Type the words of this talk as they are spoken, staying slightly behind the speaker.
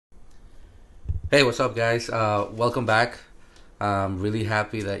Hey, what's up, guys? Welcome back. I'm really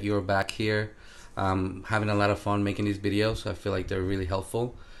happy that you're back here. I'm having a lot of fun making these videos. I feel like they're really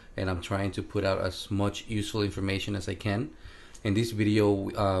helpful, and I'm trying to put out as much useful information as I can. In this video,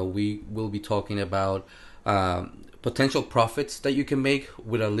 we will be talking about potential profits that you can make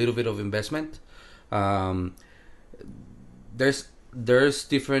with a little bit of investment. Um, there's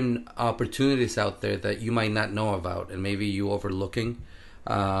different opportunities out there that you might not know about, and maybe you overlooking.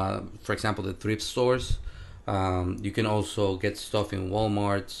 For example, the thrift stores. You can also get stuff in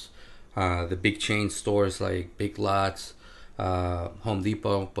Walmart's, the big chain stores like Big Lots, Home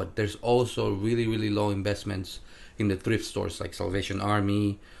Depot. But there's also really low investments in the thrift stores like Salvation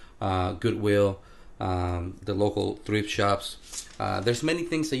Army, Goodwill, the local thrift shops. There's many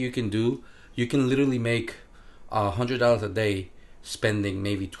things that you can do. You can literally make $100 a day spending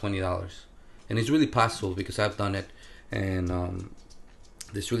maybe $20, and it's really possible because I've done it, and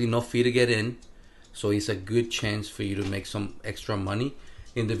there's really no fee to get in, so it's a good chance for you to make some extra money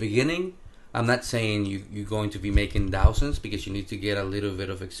in the beginning. I'm not saying you're going to be making thousands, because you need to get a little bit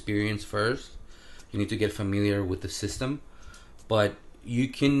of experience first. You need to get familiar with the system, but you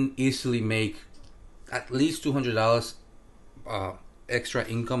can easily make at least $200 extra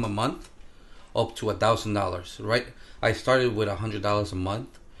income a month, up to $1,000. Right? I started with $100 a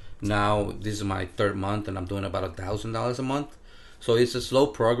month. Now this is my third month, and I'm doing about $1,000 a month. So it's a slow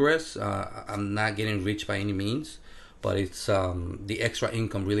progress. I'm not getting rich by any means, but it's the extra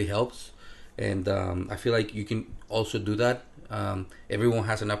income really helps, and I feel like you can also do that. Everyone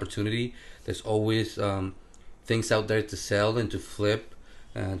has an opportunity. There's always things out there to sell and to flip,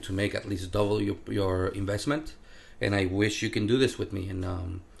 and to make at least double your investment. And I wish you can do this with me,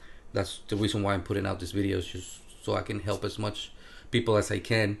 and that's the reason why I'm putting out this video, is just so I can help as much people as I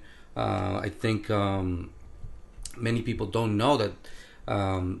can. I think many people don't know that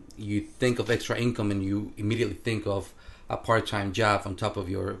you think of extra income and you immediately think of a part-time job on top of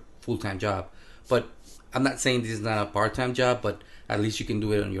your full-time job. But I'm not saying this is not a part-time job, but at least you can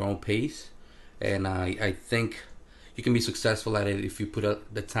do it on your own pace. And I think you can be successful at it if you put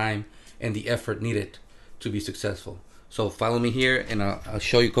up the time and the effort needed to be successful. So follow me here, and I'll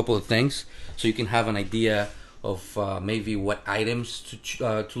show you a couple of things so you can have an idea of maybe what items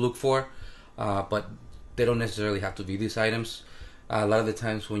to look for. But they don't necessarily have to be these items. A lot of the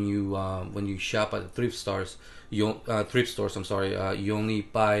times when you shop at thrift stores, I'm sorry, you only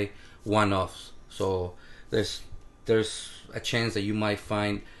buy one-offs. So there's a chance that you might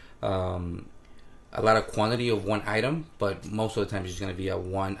find a lot of quantity of one item, but most of the time it's just going to be a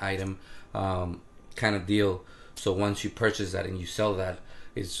one item kind of deal. So once you purchase that and you sell that,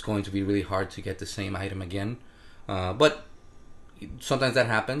 it's going to be really hard to get the same item again. But sometimes that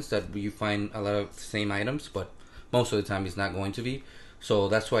happens, that you find a lot of the same items, but most of the time it's not going to be. So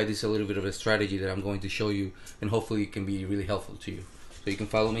that's why this is a little bit of a strategy that I'm going to show you, and hopefully it can be really helpful to you. So you can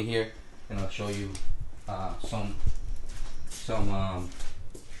follow me here, and I'll show you some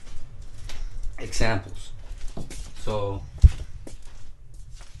examples. So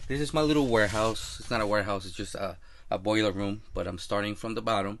this is my little warehouse. It's not a warehouse, it's just a boiler room, but I'm starting from the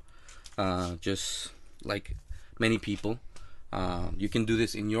bottom, just like many people. You can do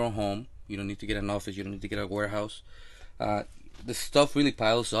this in your home. You don't need to get an office. You don't need to get a warehouse. The stuff really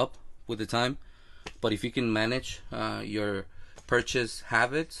piles up with the time, but if you can manage your purchase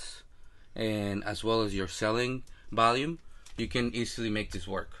habits and as well as your selling volume, you can easily make this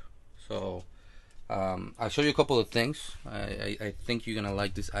work. So I'll show you a couple of things. I think you're gonna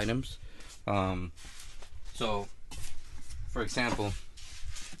like these items. So for example,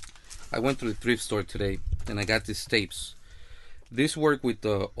 I went to the thrift store today and I got these tapes. This work with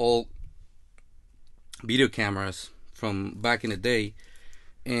the old video cameras from back in the day,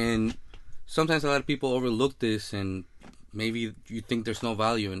 and sometimes a lot of people overlook this, and maybe you think there's no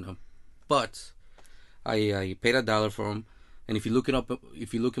value in them. But I paid $1 for them, and if you look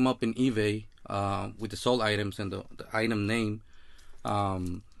them up in eBay with the sold items and the item name, a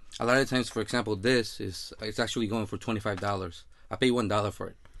lot of times, for example, it's actually going for $25. I paid $1 for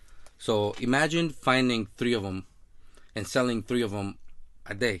it. So imagine finding 3 of them and selling 3 of them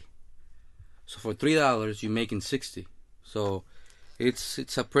a day. So for $3, you're making 60. So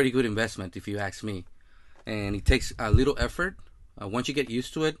it's a pretty good investment if you ask me. And it takes a little effort. Once you get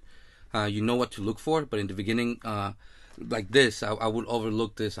used to it, you know what to look for. But in the beginning, like this, I would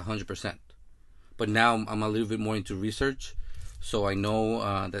overlook this 100%. But now I'm a little bit more into research, so I know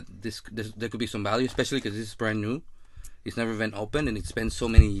that there could be some value, especially because this is brand new. It's never been opened, and it's been so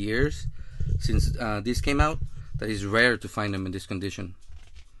many years since this came out that it's rare to find them in this condition.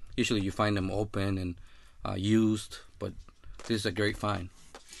 Usually you find them open and used, but this is a great find.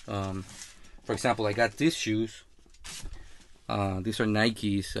 For For example, I got these shoes. These are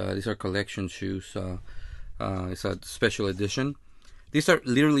Nikes. These are collection shoes. It's a special edition. These are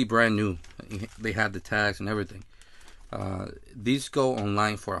literally brand new. They have the tags and everything. These go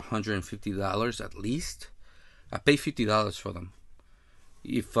online for $150 at least. I pay $50 for them.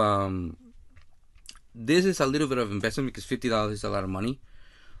 If this is a little bit of investment because $50 is a lot of money,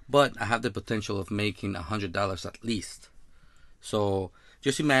 but I have the potential of making $100 at least. So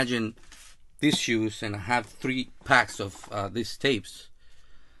just imagine these shoes, and I have 3 packs of these tapes.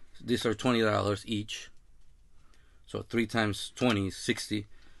 These are $20 each. So 3 times 20 is 60,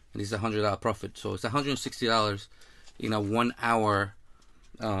 and it's $100 profit. So it's $160 in a 1 hour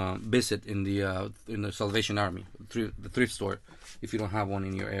visit in the Salvation Army, the thrift store, if you don't have one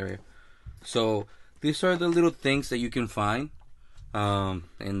in your area. So these are the little things that you can find,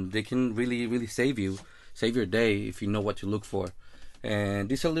 and they can really save your day if you know what to look for. And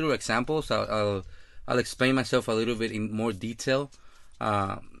these are little examples. I'll explain myself a little bit in more detail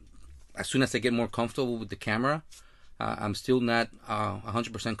as soon as I get more comfortable with the camera. I'm still not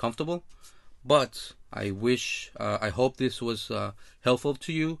 100% comfortable, but I hope this was helpful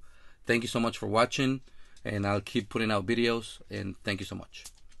to you. Thank you so much for watching, and I'll keep putting out videos, and thank you so much.